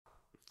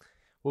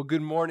Well,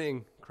 good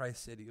morning,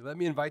 Christ City. Let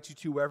me invite you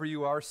to wherever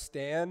you are,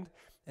 stand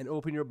and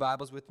open your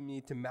Bibles with me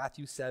to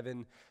Matthew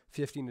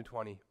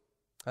 7:15-20.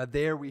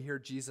 There we hear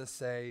Jesus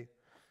say,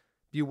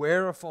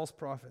 "Beware of false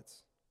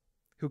prophets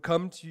who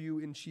come to you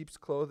in sheep's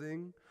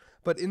clothing,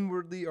 but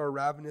inwardly are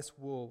ravenous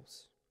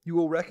wolves. You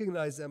will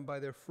recognize them by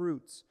their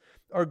fruits.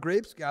 Are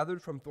grapes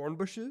gathered from thorn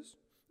bushes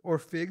or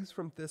figs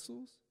from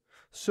thistles?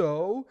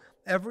 So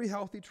every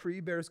healthy tree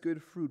bears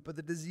good fruit, but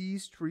the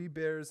diseased tree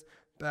bears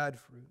bad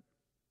fruit.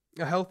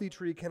 A healthy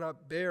tree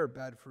cannot bear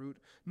bad fruit,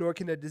 nor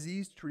can a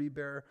diseased tree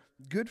bear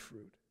good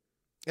fruit.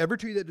 Every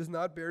tree that does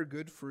not bear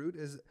good fruit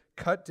is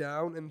cut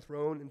down and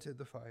thrown into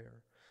the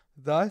fire.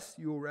 Thus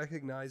you will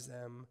recognize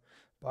them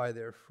by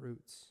their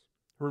fruits."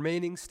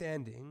 Remaining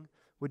standing,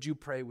 would you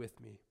pray with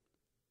me?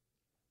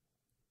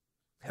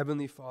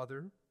 Heavenly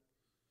Father,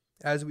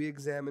 as we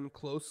examine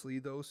closely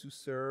those who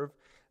serve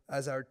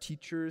as our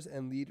teachers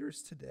and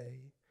leaders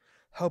today,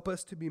 help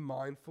us to be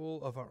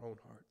mindful of our own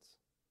hearts.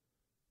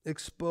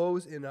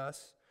 Expose in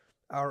us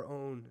our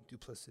own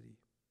duplicity.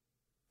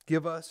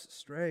 Give us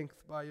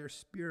strength by your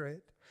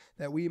Spirit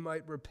that we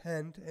might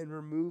repent and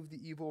remove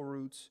the evil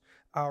roots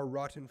our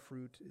rotten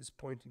fruit is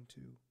pointing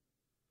to.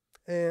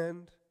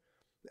 And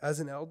as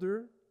an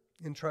elder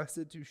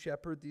entrusted to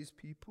shepherd these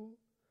people,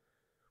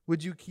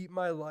 would you keep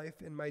my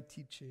life and my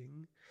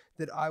teaching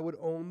that I would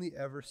only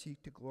ever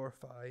seek to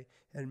glorify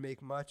and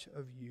make much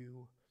of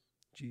you,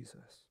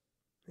 Jesus.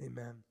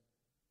 Amen.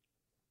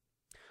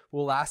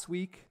 Well, last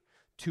week,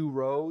 2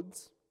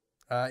 roads.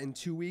 In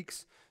 2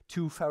 weeks,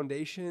 2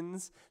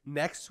 foundations.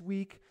 Next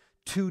week,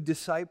 2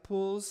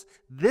 disciples.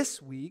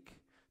 This week,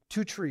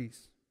 2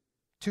 trees.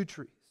 2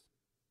 trees.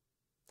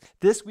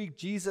 This week,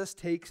 Jesus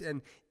takes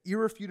an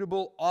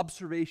irrefutable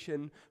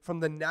observation from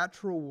the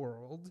natural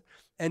world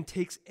and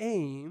takes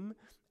aim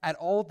at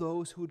all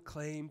those who would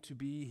claim to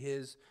be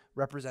his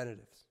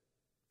representatives.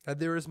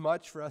 There is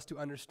much for us to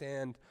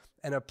understand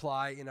and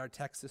apply in our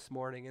text this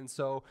morning. And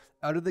so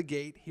out of the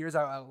gate, here's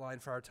our outline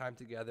for our time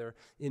together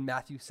in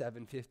Matthew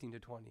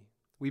 7:15-20.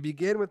 We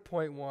begin with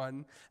point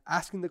 1,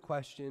 asking the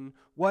question,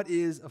 what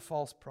is a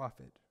false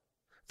prophet?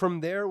 From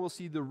there, we'll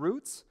see the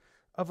roots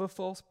of a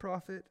false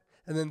prophet.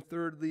 And then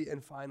thirdly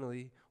and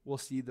finally, we'll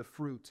see the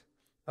fruit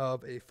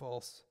of a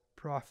false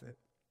prophet.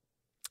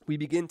 We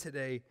begin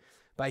today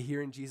by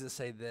hearing Jesus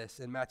say this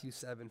in Matthew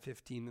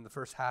 7:15, in the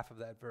first half of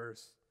that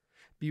verse.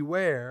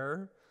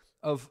 Beware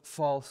of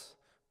false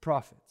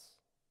prophets.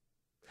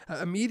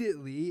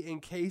 Immediately,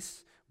 in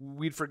case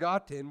we'd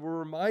forgotten, we're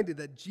reminded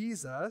that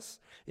Jesus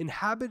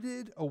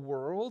inhabited a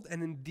world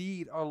and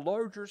indeed a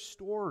larger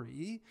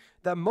story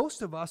that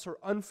most of us are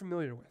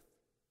unfamiliar with.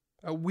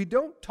 We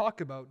don't talk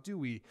about, do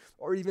we,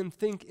 or even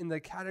think in the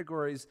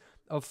categories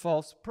of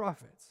false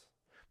prophets.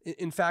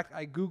 In fact,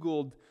 I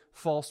Googled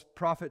false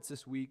prophets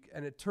this week,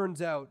 and it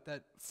turns out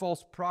that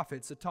false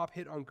prophets, the top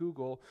hit on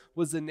Google,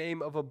 was the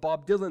name of a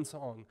Bob Dylan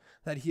song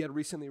that he had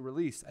recently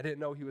released. I didn't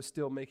know he was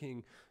still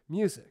making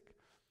music.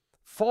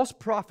 False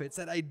prophets,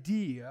 that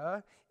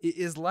idea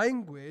is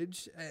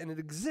language, and it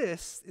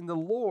exists in the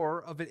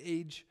lore of an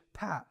age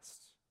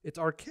past. It's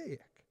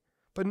archaic,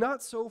 but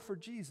not so for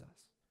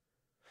Jesus.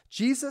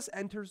 Jesus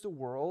enters the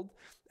world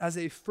as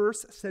a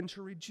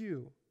first-century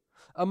Jew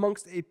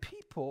amongst a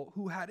people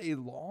who had a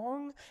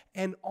long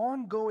and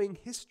ongoing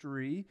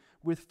history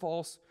with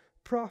false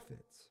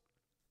prophets.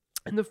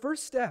 And the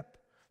first step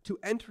to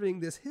entering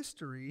this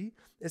history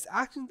is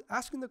asking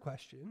the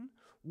question,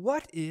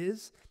 what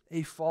is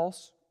a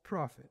false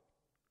prophet?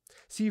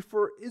 See,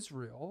 for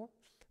Israel,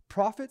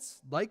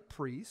 prophets, like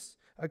priests,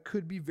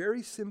 could be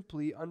very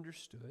simply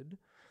understood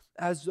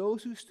as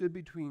those who stood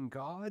between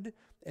God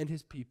and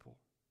his people.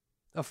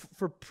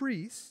 For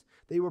priests,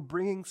 they were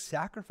bringing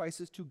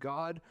sacrifices to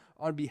God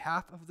on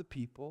behalf of the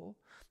people.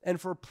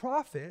 And for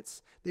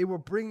prophets, they were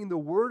bringing the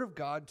word of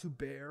God to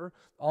bear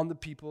on the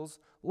people's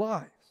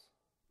lives.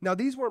 Now,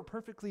 these weren't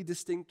perfectly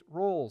distinct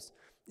roles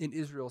in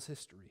Israel's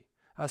history.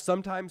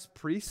 Sometimes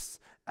priests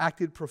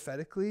acted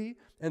prophetically,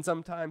 and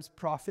sometimes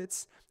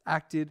prophets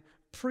acted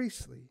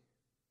priestly.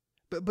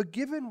 But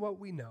given what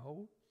we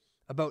know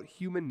about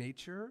human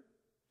nature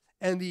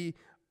and the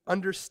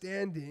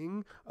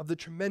understanding of the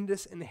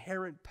tremendous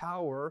inherent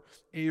power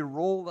a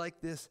role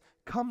like this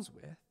comes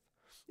with,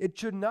 it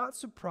should not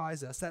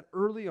surprise us that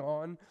early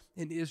on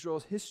in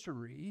Israel's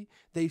history,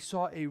 they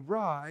saw a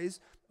rise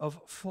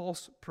of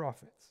false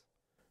prophets.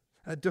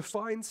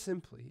 Defined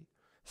simply,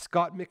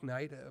 Scott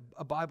McKnight,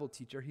 a Bible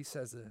teacher, he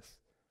says this: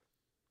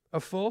 a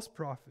false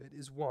prophet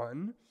is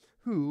one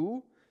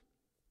who,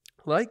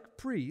 like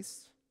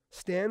priests,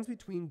 stands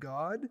between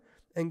God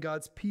and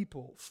God's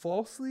people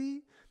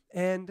falsely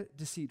and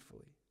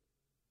deceitfully.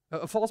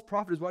 A false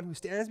prophet is one who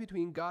stands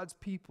between God's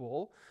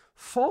people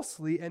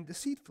falsely and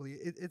deceitfully.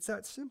 It's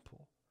that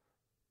simple.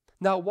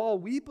 Now, while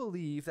we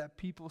believe that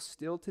people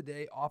still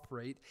today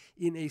operate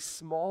in a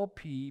small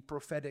p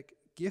prophetic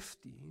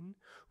gifting,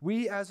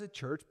 we as a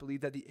church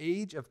believe that the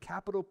age of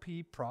capital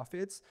P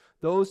prophets,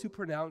 those who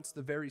pronounce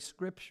the very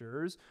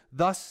scriptures,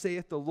 thus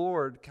saith the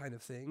Lord kind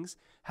of things,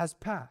 has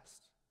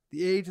passed.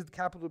 The age of the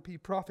capital P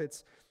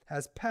prophets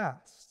has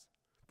passed.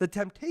 The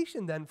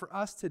temptation then for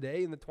us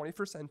today in the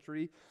 21st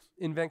century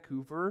in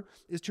Vancouver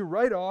is to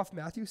write off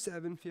Matthew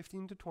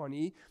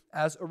 7:15-20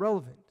 as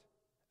irrelevant,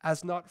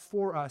 as not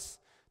for us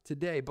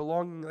today,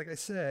 belonging, like I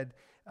said,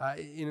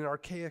 in an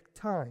archaic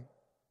time.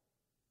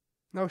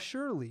 Now,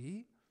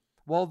 surely,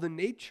 while the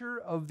nature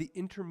of the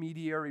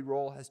intermediary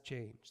role has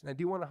changed, and I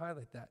do want to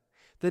highlight that,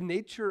 the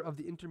nature of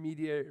the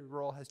intermediary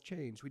role has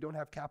changed. We don't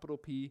have capital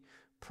P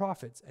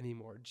prophets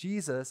anymore.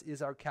 Jesus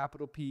is our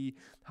capital P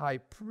high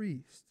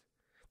priest.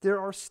 There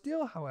are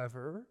still,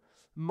 however,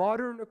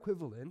 modern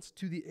equivalents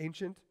to the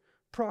ancient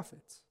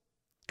prophets.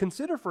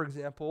 Consider, for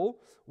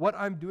example, what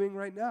I'm doing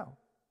right now.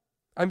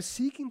 I'm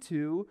seeking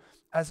to,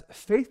 as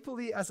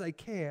faithfully as I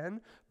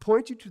can,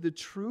 point you to the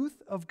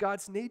truth of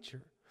God's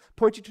nature,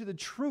 point you to the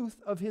truth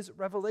of his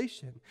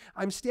revelation.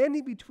 I'm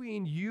standing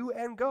between you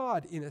and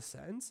God, in a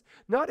sense,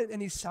 not in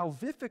any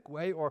salvific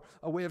way or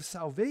a way of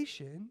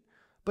salvation,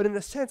 but in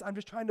a sense, I'm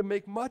just trying to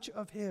make much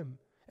of him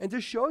and to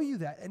show you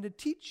that and to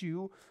teach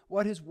you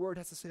what his word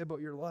has to say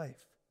about your life.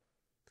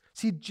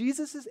 See,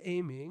 Jesus is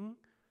aiming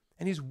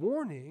and he's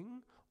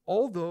warning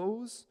all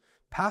those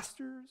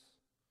pastors,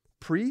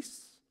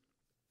 priests,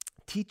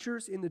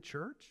 teachers in the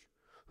church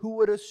who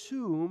would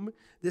assume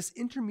this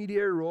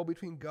intermediary role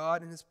between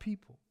God and his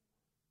people.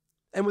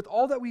 And with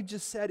all that we've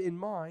just said in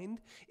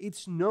mind,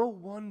 it's no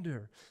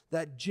wonder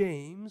that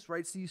James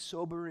writes these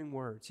sobering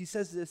words. He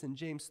says this in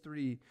James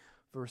 3,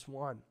 verse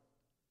 1.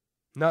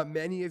 Not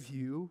many of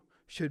you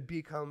should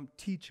become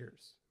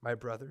teachers, my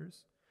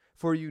brothers,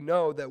 for you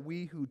know that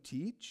we who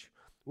teach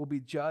will be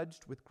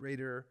judged with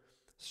greater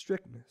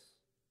strictness.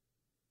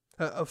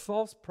 A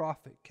false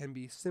prophet can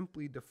be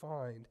simply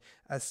defined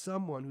as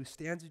someone who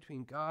stands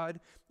between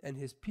God and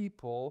his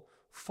people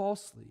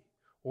falsely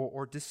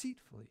or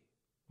deceitfully.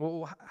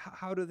 Well,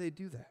 how do they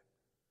do that?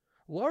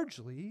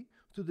 Largely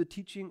through the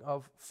teaching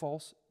of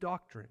false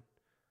doctrine,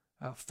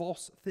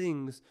 false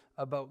things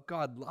about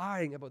God,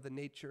 lying about the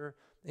nature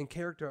and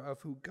character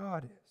of who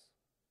God is.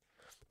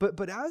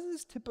 But as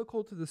is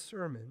typical to the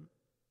sermon,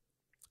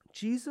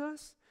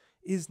 Jesus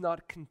is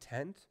not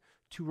content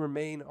to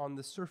remain on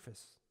the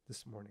surface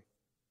this morning.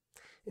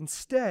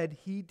 Instead,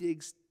 he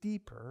digs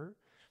deeper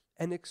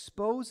and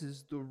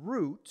exposes the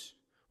root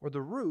or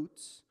the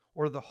roots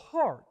or the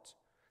heart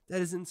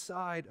that is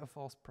inside a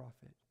false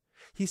prophet.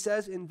 He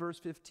says in verse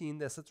 15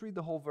 this. Let's read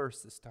the whole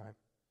verse this time.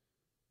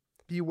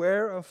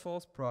 Beware of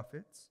false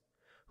prophets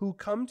who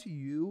come to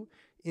you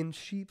in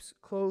sheep's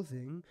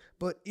clothing,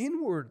 but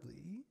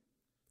inwardly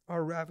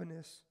are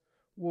ravenous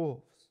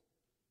wolves.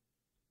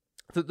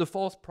 The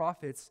false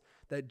prophets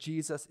that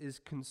Jesus is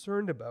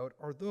concerned about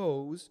are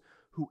those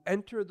who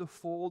enter the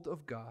fold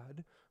of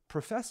God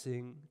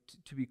professing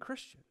to be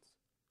Christians,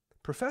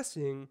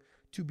 professing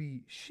to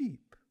be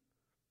sheep.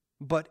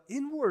 But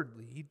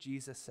inwardly,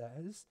 Jesus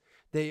says,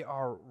 they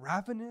are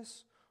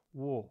ravenous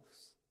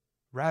wolves.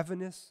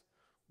 Ravenous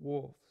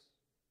wolves.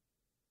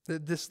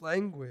 This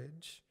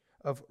language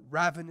of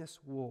ravenous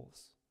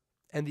wolves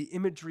and the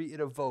imagery it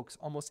evokes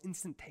almost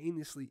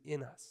instantaneously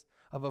in us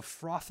of a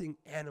frothing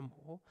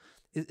animal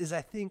is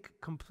I think,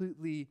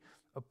 completely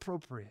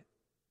appropriate.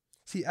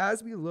 See,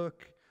 as we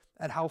look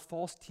at how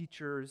false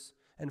teachers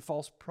and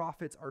false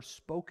prophets are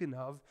spoken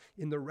of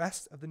in the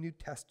rest of the New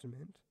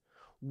Testament,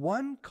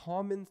 one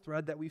common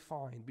thread that we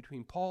find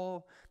between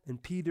Paul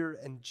and Peter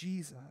and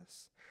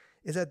Jesus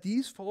is that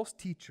these false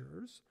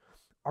teachers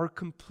are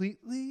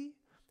completely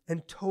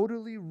and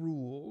totally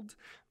ruled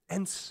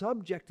and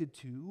subjected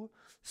to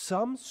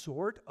some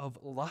sort of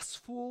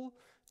lustful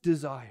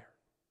desire.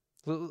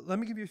 Let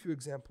me give you a few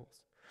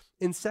examples.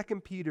 In 2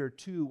 Peter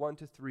 2,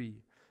 1-3,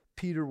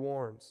 Peter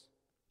warns,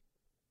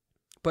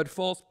 but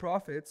false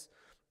prophets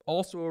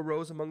also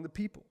arose among the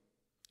people,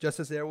 just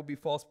as there will be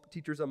false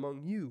teachers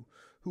among you,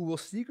 who will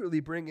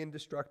secretly bring in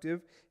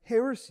destructive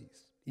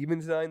heresies, even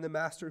denying the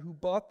master who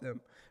bought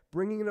them,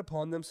 bringing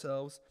upon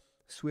themselves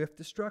swift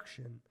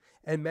destruction.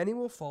 And many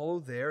will follow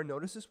their,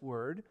 notice this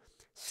word,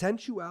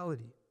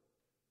 sensuality.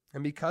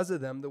 And because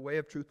of them, the way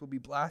of truth will be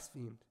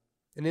blasphemed.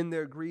 And in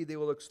their greed, they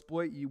will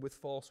exploit you with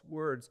false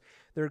words.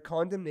 Their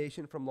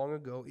condemnation from long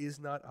ago is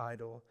not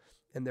idle,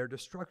 and their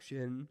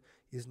destruction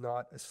is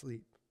not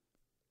asleep.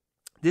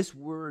 This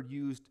word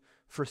used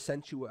for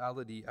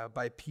sensuality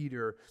by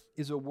Peter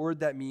is a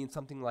word that means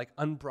something like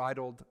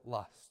unbridled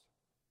lust.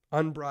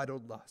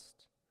 Unbridled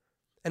lust.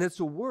 And it's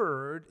a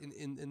word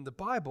in the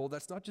Bible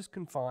that's not just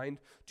confined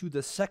to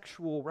the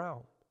sexual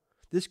realm.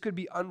 This could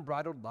be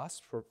unbridled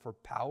lust for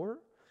power,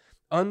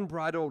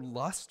 unbridled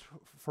lust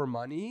for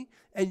money,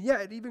 and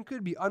yet it even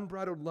could be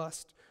unbridled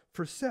lust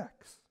for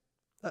sex.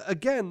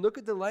 Again, look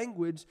at the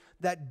language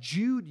that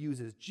Jude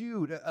uses.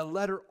 Jude, a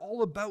letter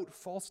all about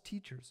false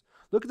teachers.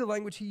 Look at the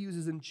language he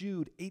uses in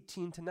Jude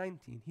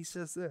 18-19. He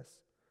says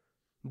this,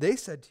 they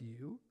said to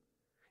you,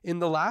 in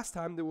the last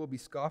time there will be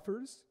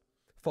scoffers,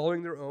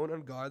 following their own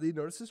ungodly,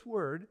 notice this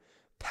word,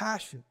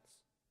 passions.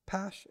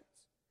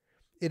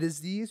 It is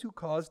these who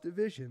cause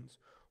divisions,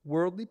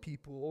 worldly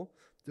people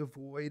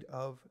devoid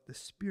of the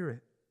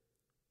Spirit.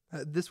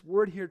 This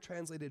word here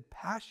translated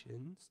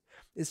passions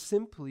is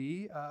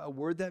simply a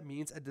word that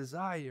means a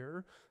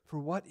desire for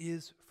what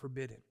is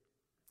forbidden.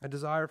 A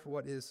desire for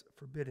what is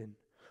forbidden.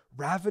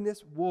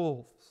 Ravenous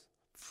wolves,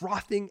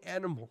 frothing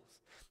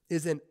animals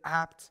is an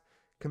apt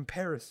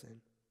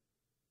comparison.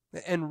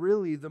 And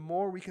really, the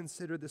more we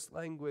consider this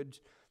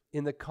language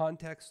in the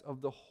context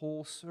of the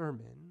whole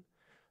sermon,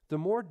 the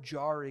more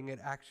jarring it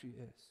actually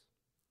is.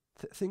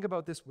 Think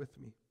about this with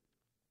me.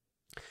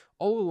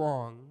 All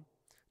along,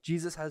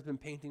 Jesus has been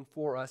painting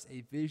for us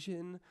a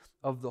vision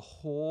of the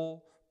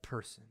whole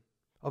person,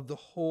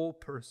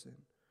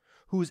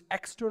 whose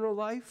external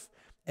life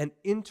and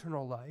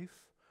internal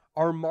life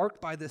are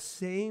marked by the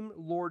same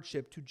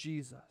lordship to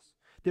Jesus.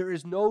 There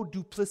is no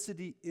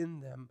duplicity in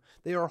them.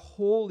 They are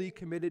wholly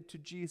committed to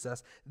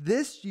Jesus.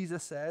 This,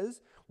 Jesus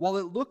says, while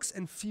it looks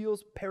and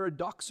feels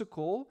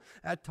paradoxical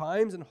at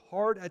times and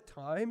hard at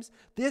times,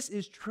 this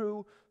is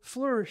true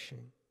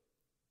flourishing.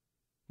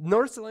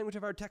 Notice the language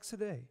of our text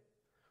today.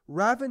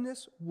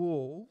 Ravenous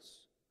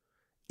wolves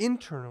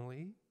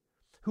internally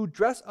who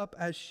dress up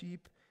as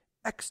sheep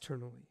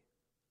externally.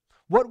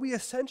 What we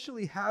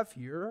essentially have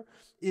here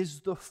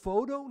is the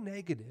photo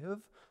negative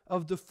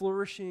of the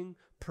flourishing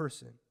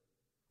person.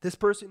 This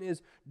person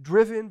is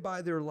driven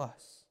by their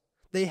lusts.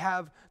 They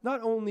have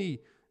not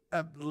only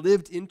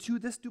lived into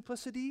this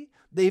duplicity,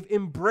 they've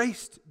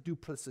embraced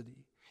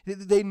duplicity.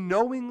 They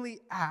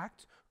knowingly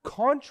act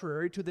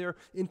contrary to their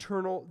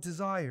internal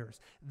desires.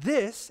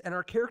 This, and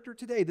our character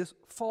today, this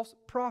false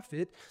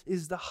prophet,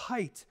 is the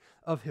height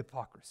of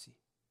hypocrisy.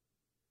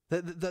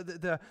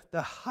 The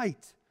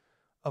height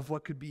of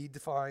what could be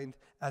defined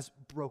as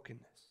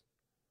brokenness.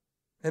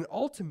 And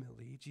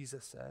ultimately,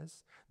 Jesus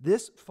says,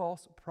 this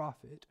false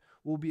prophet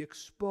will be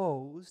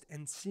exposed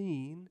and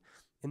seen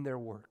in their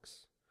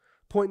works.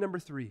 Point number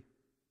 3,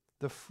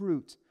 the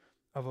fruit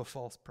of a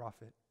false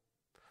prophet.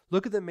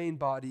 Look at the main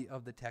body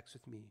of the text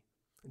with me.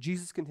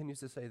 Jesus continues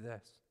to say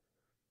this.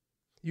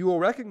 You will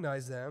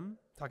recognize them,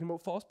 talking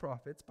about false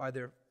prophets, by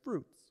their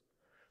fruits.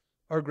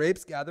 Are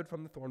grapes gathered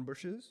from the thorn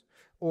bushes,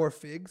 or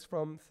figs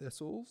from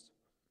thistles?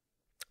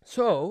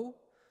 So,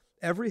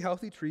 every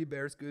healthy tree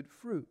bears good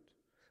fruit,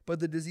 but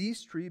the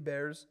diseased tree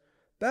bears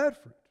bad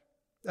fruit.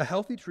 A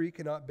healthy tree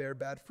cannot bear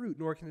bad fruit,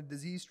 nor can a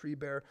diseased tree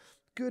bear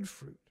good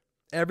fruit.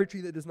 Every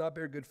tree that does not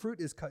bear good fruit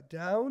is cut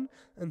down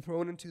and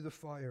thrown into the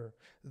fire.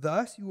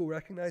 Thus you will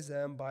recognize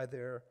them by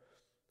their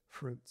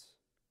fruits.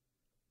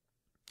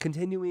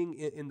 Continuing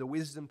in the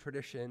wisdom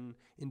tradition,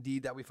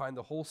 indeed, that we find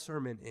the whole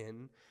sermon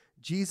in,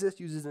 Jesus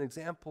uses an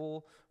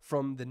example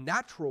from the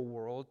natural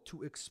world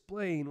to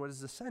explain what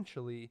is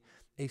essentially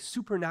a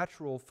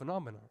supernatural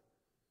phenomenon.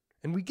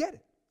 And we get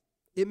it.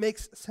 It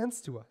makes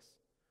sense to us.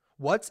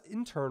 What's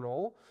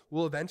internal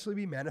will eventually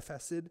be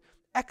manifested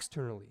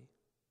externally.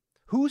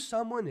 Who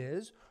someone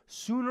is,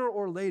 sooner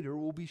or later,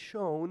 will be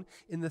shown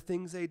in the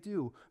things they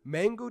do.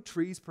 Mango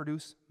trees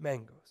produce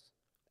mangoes.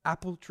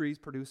 Apple trees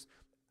produce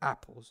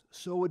apples.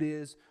 So it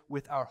is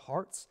with our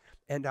hearts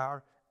and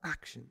our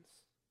actions.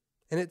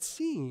 And it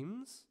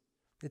seems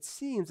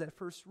at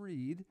first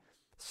read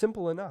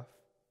simple enough.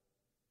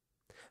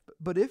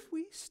 But if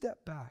we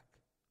step back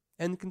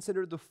and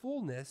consider the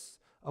fullness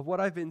of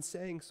what I've been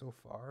saying so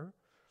far,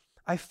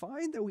 I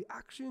find that we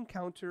actually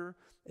encounter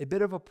a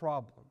bit of a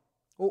problem.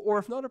 Or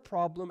if not a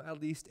problem, at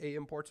least an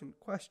important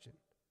question.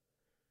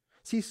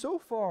 See, so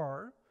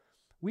far,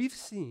 we've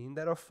seen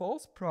that a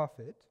false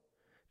prophet,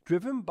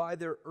 driven by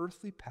their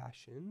earthly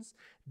passions,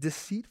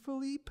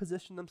 deceitfully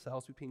position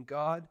themselves between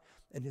God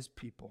and his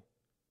people.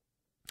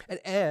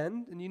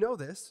 And you know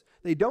this,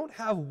 they don't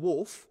have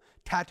wolf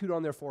tattooed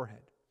on their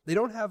forehead. They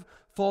don't have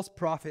false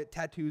prophet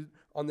tattooed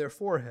on their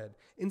forehead.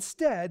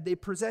 Instead, they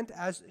present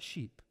as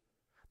sheep.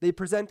 They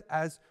present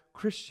as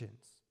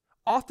Christians.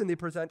 Often they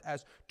present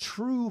as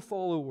true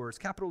followers,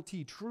 capital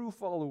T, true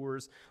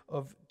followers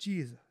of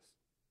Jesus.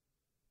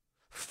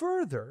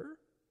 Further,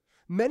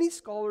 many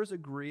scholars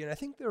agree, and I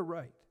think they're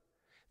right,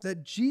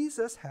 that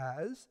Jesus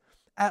has,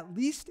 at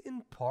least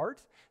in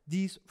part,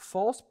 these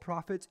false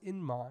prophets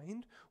in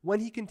mind when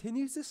he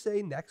continues to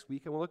say next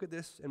week, and we'll look at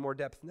this in more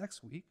depth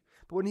next week,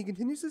 but when he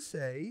continues to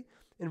say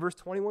in verse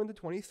 21 to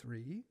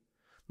 23,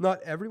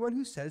 not everyone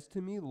who says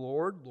to me,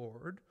 Lord,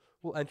 Lord,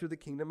 will enter the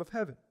kingdom of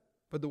heaven,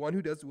 but the one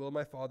who does the will of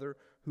my Father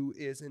who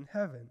is in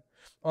heaven.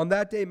 On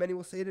that day, many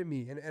will say to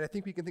me, and I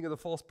think we can think of the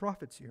false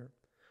prophets here,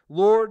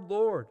 Lord,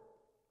 Lord,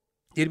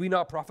 did we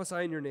not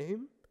prophesy in your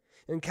name?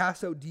 And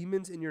cast out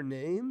demons in your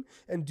name,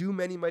 and do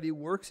many mighty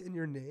works in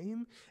your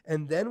name?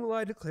 And then will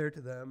I declare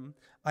to them,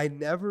 I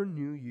never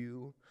knew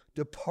you.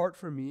 Depart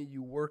from me,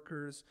 you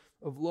workers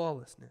of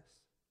lawlessness.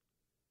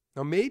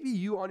 Now maybe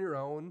you on your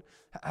own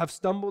have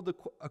stumbled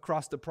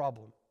across the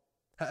problem,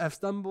 have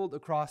stumbled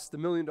across the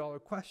million-dollar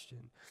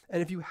question.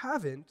 And if you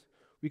haven't,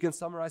 we can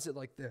summarize it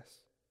like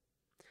this.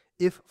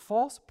 If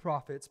false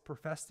prophets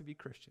profess to be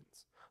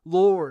Christians,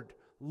 Lord,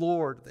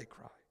 Lord, they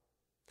cry,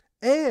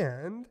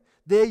 and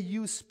they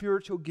use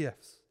spiritual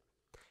gifts,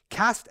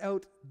 cast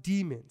out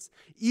demons,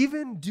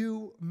 even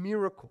do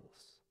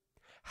miracles,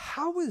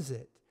 how is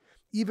it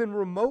even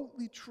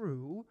remotely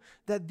true,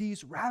 that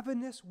these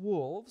ravenous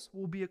wolves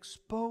will be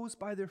exposed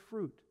by their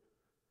fruit.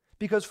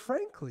 Because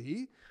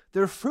frankly,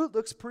 their fruit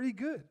looks pretty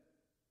good.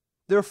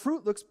 Their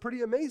fruit looks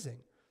pretty amazing.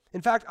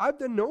 In fact, I've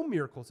done no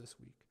miracles this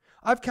week.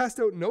 I've cast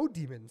out no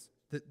demons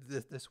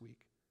this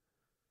week.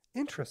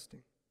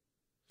 Interesting.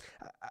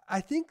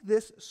 I think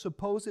this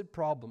supposed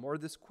problem or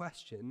this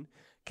question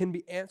can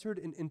be answered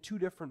in two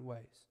different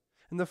ways.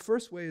 And the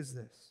first way is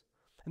this,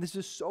 and this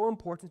is so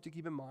important to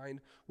keep in mind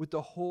with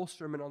the whole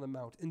Sermon on the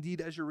Mount.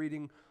 Indeed, as you're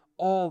reading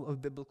all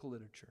of biblical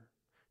literature,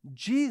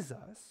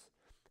 Jesus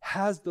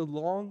has the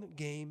long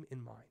game in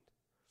mind.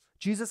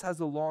 Jesus has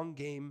the long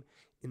game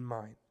in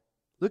mind.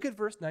 Look at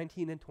verse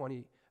 19 and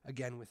 20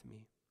 again with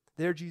me.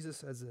 There Jesus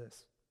says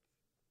this: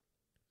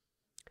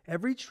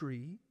 "Every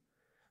tree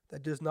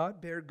that does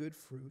not bear good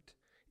fruit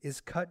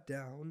is cut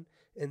down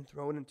and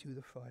thrown into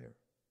the fire.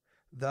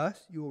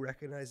 Thus you will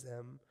recognize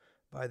them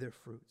by their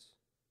fruits."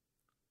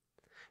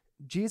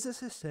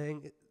 Jesus is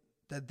saying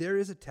that there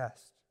is a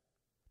test,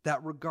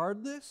 that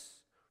regardless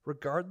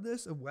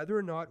of whether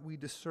or not we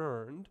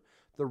discerned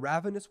the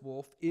ravenous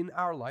wolf in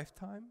our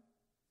lifetime,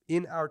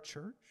 in our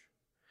church,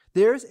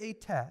 there's a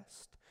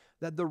test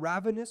that the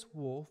ravenous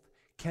wolf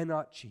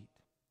cannot cheat,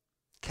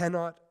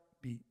 cannot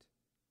beat.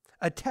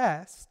 A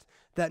test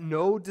that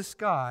no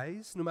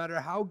disguise, no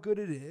matter how good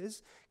it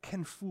is,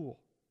 can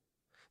fool.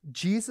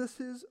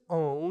 Jesus'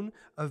 own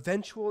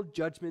eventual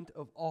judgment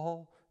of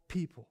all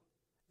people,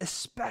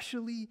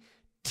 especially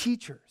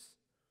teachers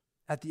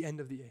at the end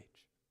of the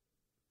age.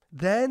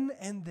 Then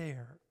and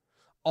there,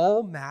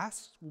 all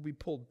masks will be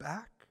pulled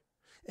back,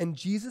 and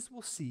Jesus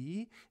will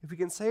see, if we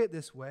can say it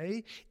this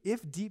way,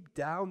 if deep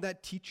down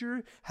that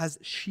teacher has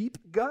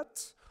sheep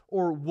guts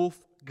or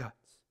wolf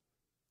guts.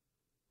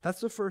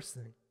 That's the first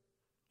thing.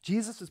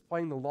 Jesus is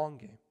playing the long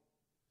game.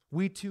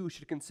 We too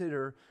should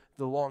consider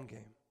the long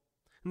game.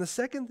 And the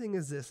second thing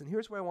is this, and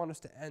here's where I want us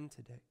to end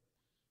today.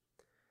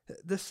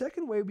 The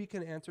second way we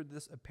can answer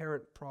this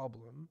apparent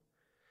problem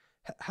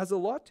has a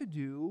lot to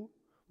do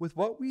with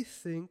what we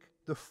think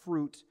the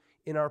fruit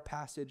in our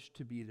passage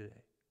to be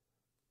today.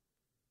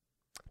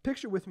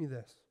 Picture with me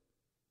this.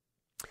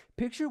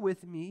 Picture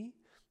with me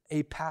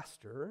a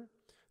pastor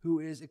who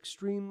is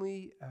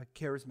extremely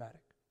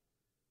charismatic.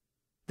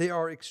 They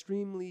are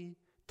extremely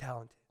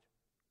talented.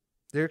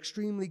 They're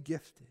extremely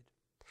gifted.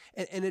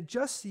 And it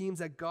just seems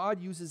that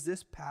God uses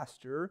this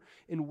pastor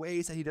in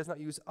ways that he does not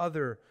use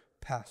other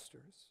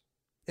pastors.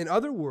 In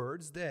other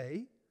words,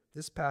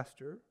 this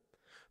pastor,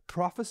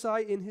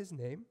 prophesy in his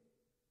name,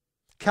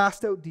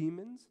 cast out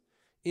demons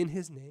in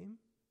his name,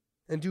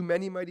 and do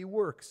many mighty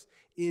works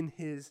in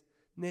his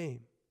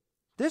name.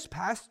 This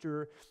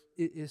pastor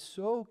is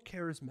so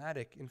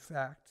charismatic, in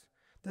fact,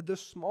 that the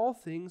small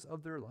things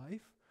of their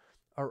life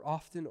are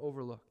often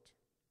overlooked.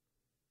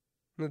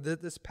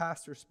 This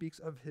pastor speaks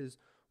of his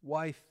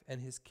wife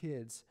and his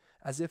kids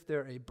as if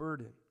they're a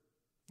burden,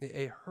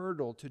 a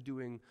hurdle to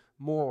doing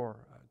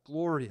more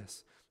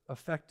glorious,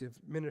 effective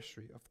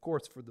ministry, of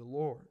course, for the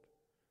Lord.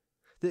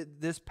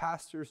 This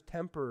pastor's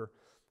temper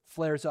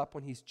flares up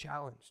when he's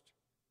challenged.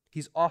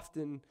 He's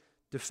often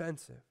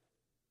defensive.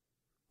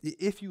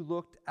 If you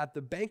looked at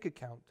the bank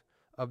account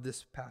of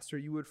this pastor,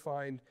 you would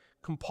find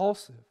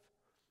compulsive,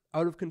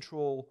 out of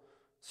control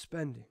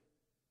spending.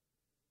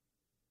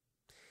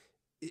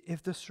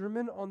 If the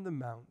Sermon on the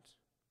Mount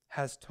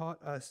has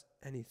taught us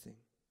anything,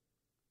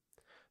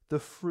 the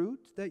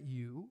fruit that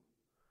you,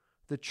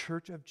 the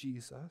Church of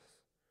Jesus,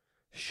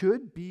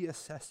 should be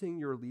assessing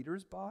your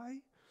leaders by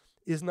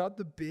is not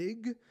the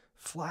big,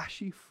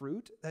 flashy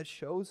fruit that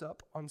shows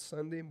up on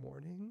Sunday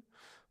morning,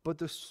 but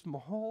the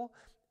small,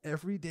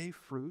 everyday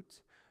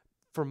fruit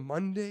from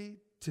Monday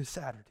to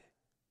Saturday.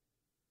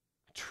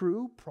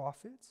 True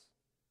prophets,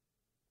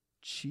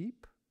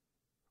 sheep,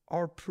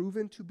 are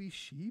proven to be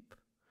sheep,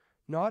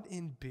 not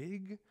in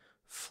big,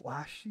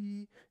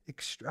 flashy,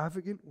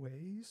 extravagant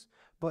ways,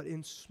 but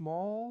in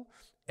small,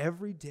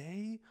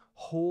 everyday,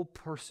 whole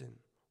person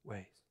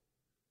ways.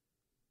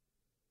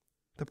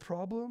 The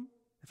problem,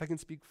 if I can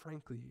speak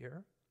frankly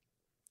here,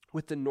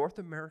 with the North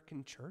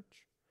American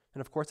church, and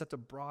of course that's a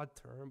broad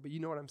term, but you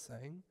know what I'm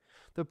saying.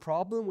 The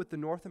problem with the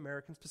North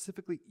American,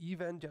 specifically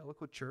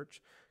evangelical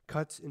church,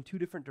 cuts in two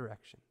different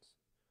directions.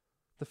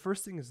 The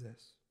first thing is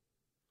this.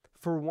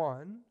 For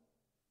one,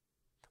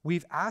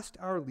 we've asked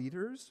our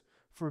leaders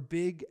for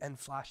big and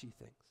flashy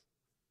things.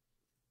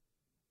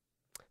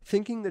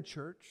 Thinking the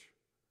church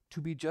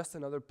to be just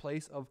another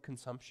place of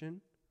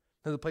consumption,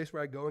 another place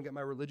where I go and get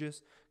my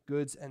religious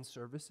goods and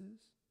services.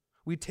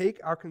 We take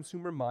our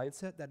consumer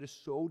mindset that is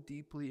so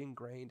deeply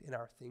ingrained in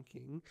our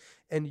thinking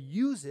and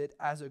use it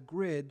as a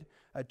grid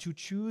to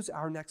choose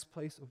our next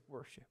place of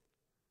worship,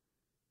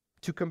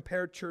 to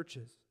compare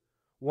churches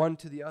one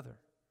to the other.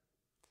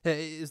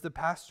 Is the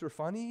pastor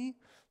funny?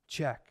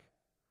 Check.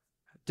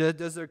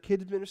 Does their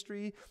kids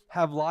ministry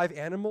have live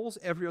animals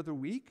every other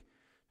week?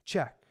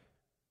 Check.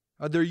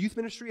 Their youth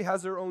ministry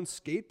has their own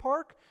skate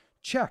park?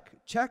 Check,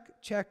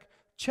 check, check,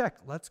 check.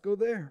 Let's go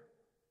there.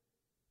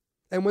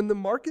 And when the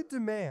market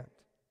demand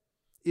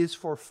is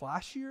for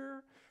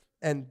flashier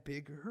and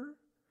bigger,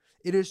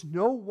 it is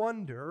no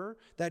wonder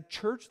that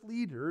church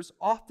leaders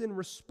often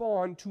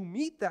respond to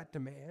meet that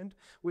demand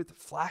with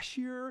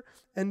flashier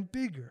and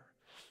bigger.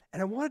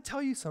 And I want to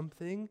tell you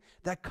something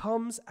that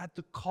comes at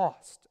the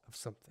cost of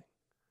something.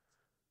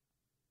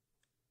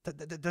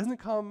 That doesn't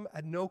come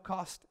at no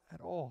cost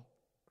at all.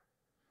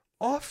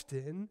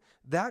 Often,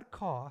 that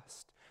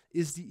cost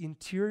is the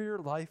interior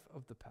life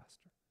of the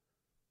pastor,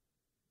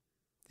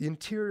 the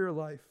interior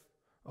life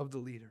of the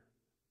leader.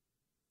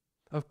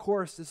 Of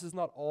course, this is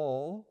not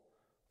all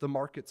the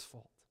market's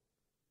fault.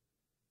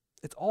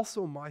 It's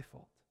also my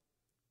fault.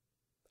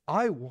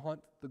 I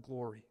want the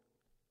glory.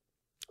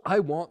 I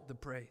want the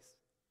praise.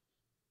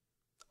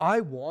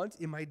 I want,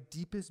 in my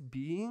deepest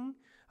being,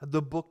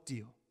 the book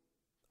deal.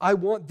 I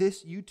want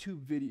this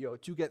YouTube video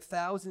to get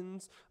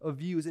thousands of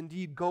views,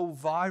 indeed go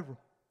viral.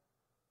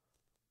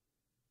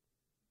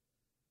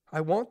 I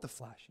want the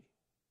flashy.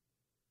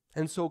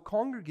 And so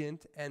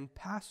congregant and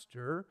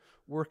pastor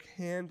work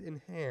hand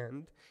in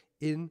hand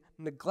in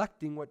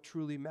neglecting what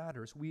truly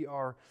matters. We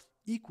are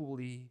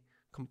equally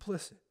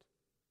complicit.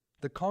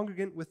 The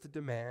congregant with the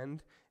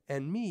demand,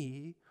 and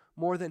me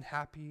more than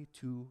happy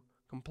to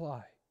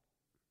comply.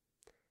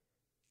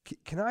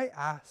 Can I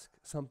ask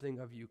something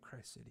of you,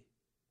 Christ City?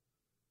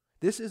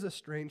 This is a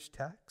strange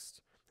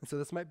text, and so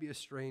this might be a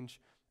strange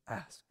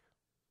ask.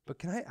 But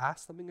can I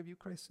ask something of you,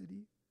 Christ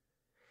City?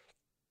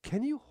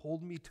 Can you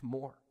hold me to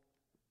more?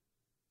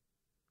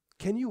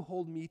 Can you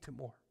hold me to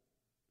more?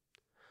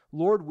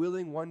 Lord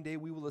willing, one day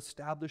we will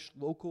establish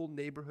local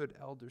neighborhood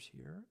elders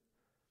here.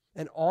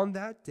 And on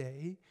that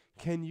day,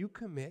 can you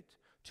commit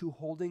to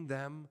holding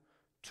them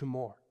to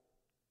more?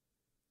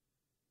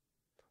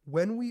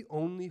 When we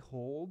only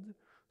hold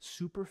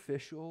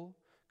superficial,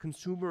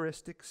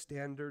 consumeristic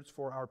standards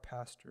for our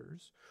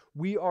pastors,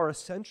 we are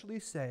essentially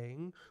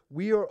saying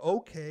we are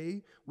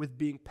okay with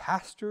being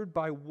pastored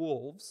by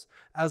wolves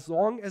as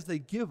long as they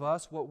give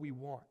us what we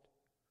want,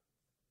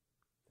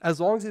 as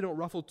long as they don't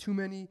ruffle too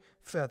many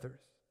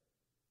feathers.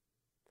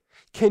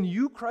 Can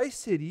you,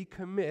 Christ City,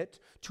 commit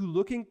to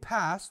looking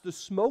past the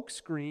smoke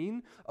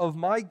screen of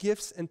my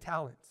gifts and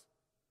talents,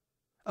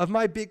 of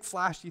my big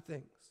flashy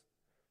things?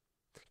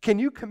 Can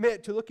you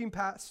commit to looking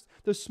past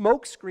the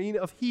smoke screen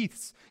of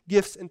Heath's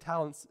gifts and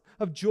talents,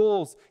 of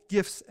Joel's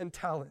gifts and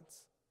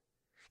talents?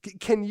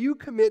 Can you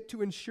commit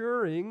to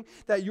ensuring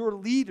that your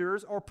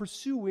leaders are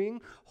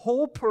pursuing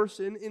whole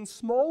person, in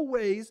small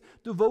ways,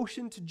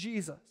 devotion to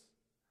Jesus?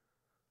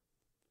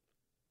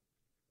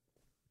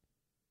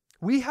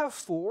 We have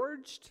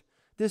forged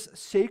this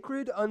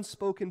sacred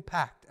unspoken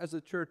pact as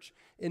a church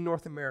in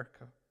North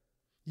America.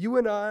 You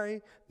and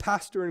I,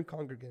 pastor and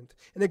congregant.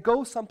 And it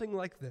goes something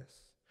like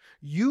this.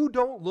 You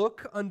don't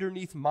look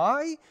underneath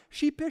my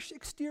sheepish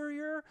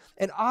exterior,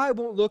 and I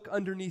won't look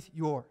underneath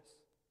yours.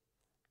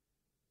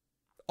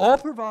 I'll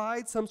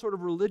provide some sort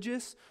of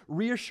religious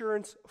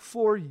reassurance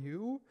for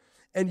you,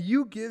 and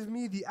you give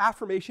me the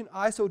affirmation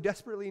I so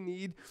desperately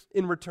need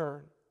in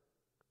return.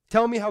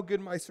 Tell me how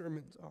good my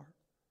sermons are.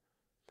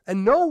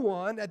 And no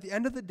one, at the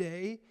end of the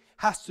day,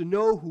 has to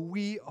know who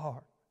we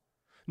are.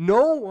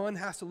 No one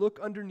has to look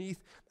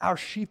underneath our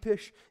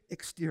sheepish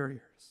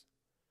exteriors.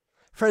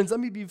 Friends, let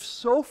me be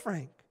so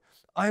frank.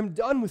 I am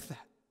done with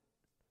that.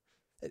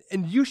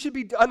 And you should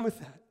be done with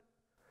that.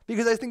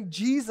 Because I think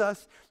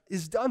Jesus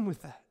is done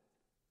with that.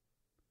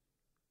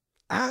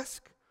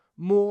 Ask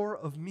more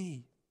of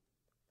me.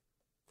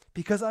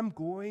 Because I'm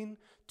going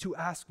to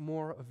ask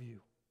more of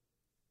you.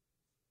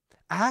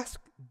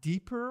 Ask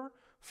deeper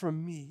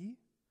from me.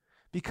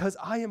 Because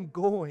I am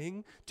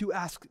going to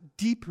ask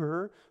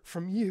deeper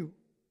from you.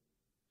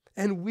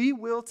 And we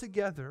will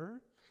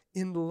together,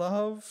 in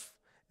love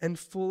and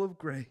full of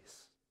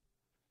grace,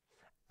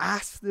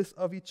 ask this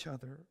of each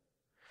other,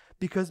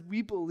 because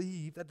we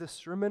believe that the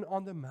Sermon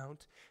on the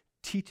Mount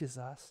teaches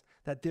us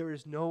that there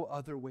is no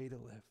other way to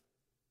live.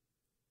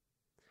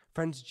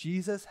 Friends,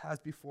 Jesus has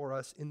before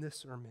us in this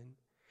sermon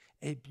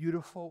a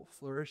beautiful,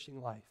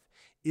 flourishing life.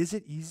 Is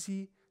it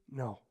easy?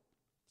 No.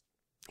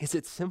 Is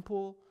it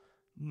simple?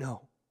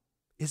 No.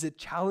 Is it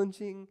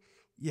challenging?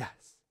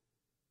 Yes.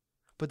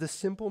 But the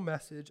simple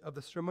message of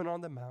the Sermon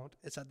on the Mount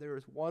is that there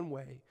is one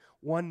way,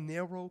 one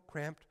narrow,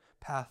 cramped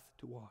path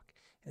to walk,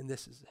 and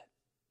this is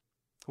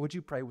it. Would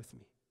you pray with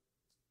me?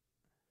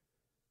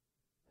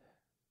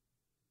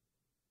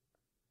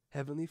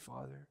 Heavenly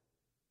Father,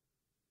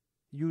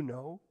 you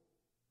know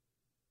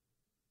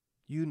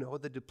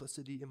the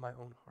duplicity in my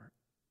own heart.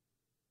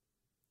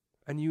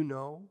 And you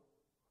know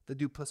the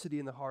duplicity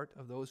in the heart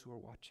of those who are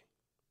watching.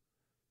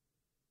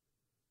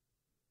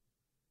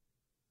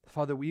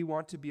 Father, we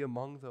want to be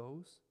among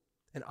those,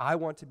 and I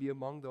want to be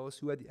among those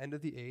who at the end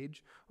of the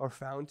age are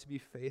found to be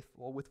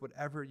faithful with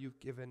whatever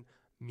you've given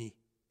me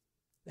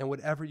and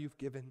whatever you've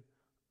given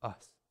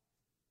us.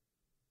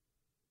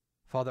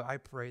 Father, I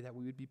pray that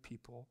we would be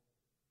people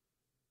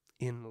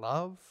in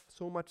love,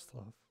 so much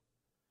love,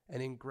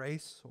 and in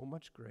grace, so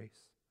much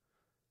grace.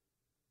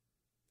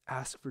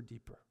 Ask for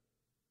deeper.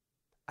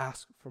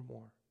 Ask for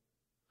more.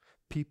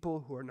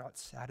 People who are not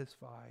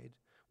satisfied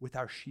with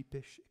our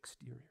sheepish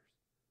exteriors.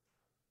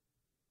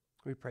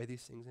 We pray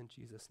these things in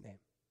Jesus' name.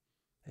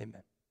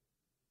 Amen.